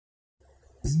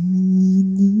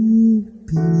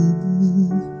Binibini,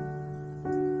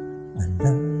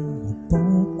 alam mo ba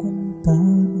kung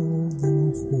paano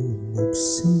nahulog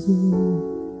sa'yo?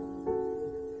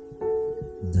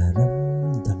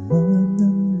 Naramdaman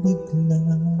ng bigla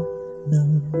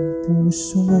ng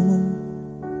puso.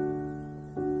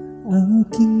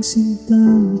 Aking sinta,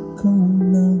 ikaw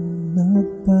lang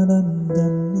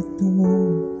nagparamdam nito.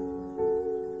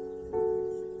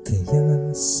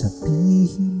 Kaya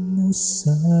sabihin mo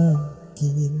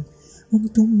sa'kin ang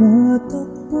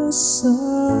tumatakbo sa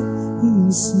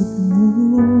isip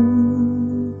mo.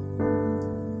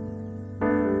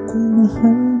 Kung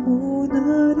mahal mo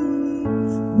na rin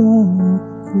ba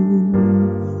ako,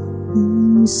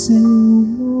 isaw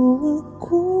mo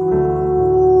ako.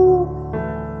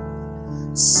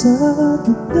 Sa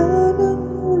gitna ng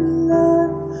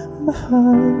ulan,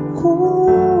 mahal ko.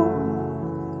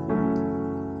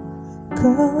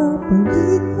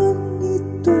 Kapalit man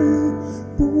ito'y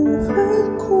buhay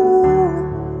ko.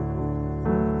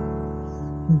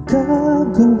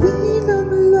 Gagawin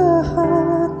ang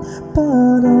lahat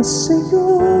para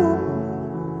sa'yo.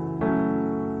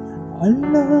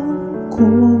 Alam ko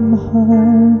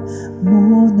mahal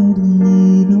mo na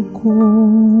rin ako.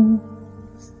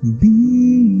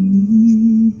 Binibini,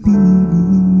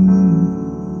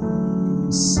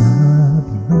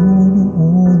 sabi mo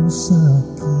noon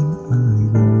sa'kin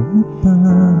ayaw mo pa.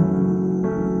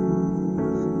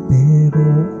 Pero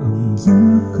ang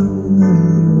yakap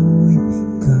ngayon'y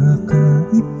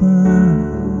kakaiba.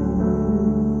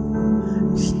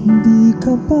 Hindi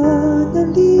ka ba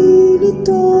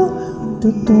nalilito?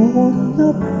 Totoo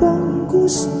na bang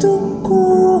gusto ko?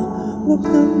 Huwag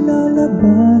nang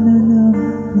lalabanan ang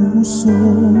puso.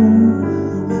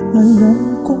 Alam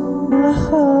kong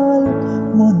mahal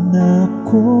mo na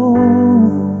ako.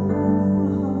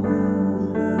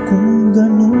 Kung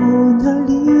ganon,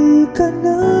 halika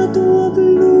na't huwag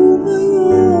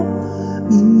lumayo.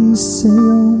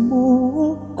 Isayaw mo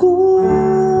ako.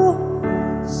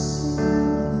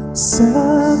 Sa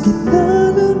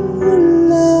gitna ng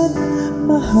ulan,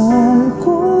 mahal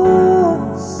ko.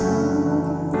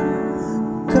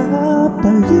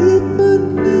 Kapalit man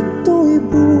ito'y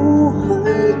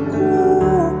buhay ko.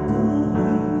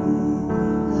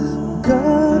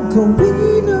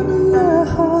 Gagawin ang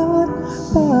lahat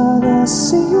para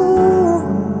sa'yo.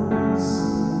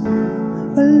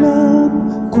 Alam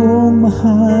kong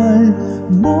mahal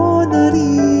mo na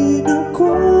rin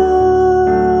ako.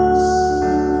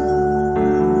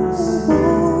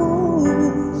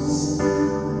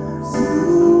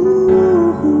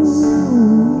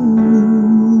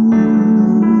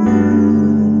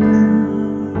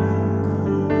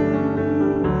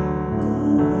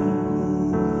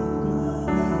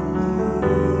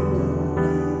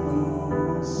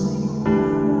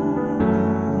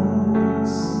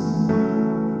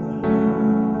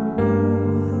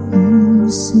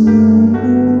 Isayaw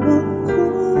mo ako.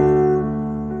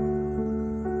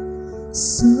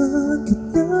 Sa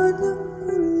gitna ng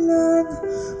ulan,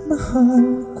 mahal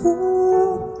ko.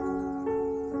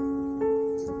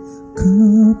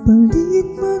 Kapalit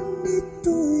man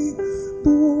ito'y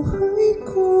buhay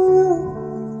ko.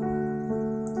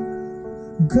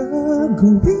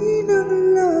 Gagawin ang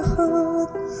lahat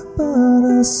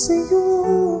para sa'yo.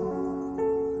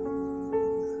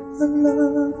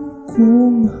 Alam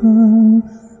kong mahal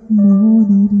mo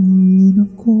na rin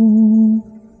ako.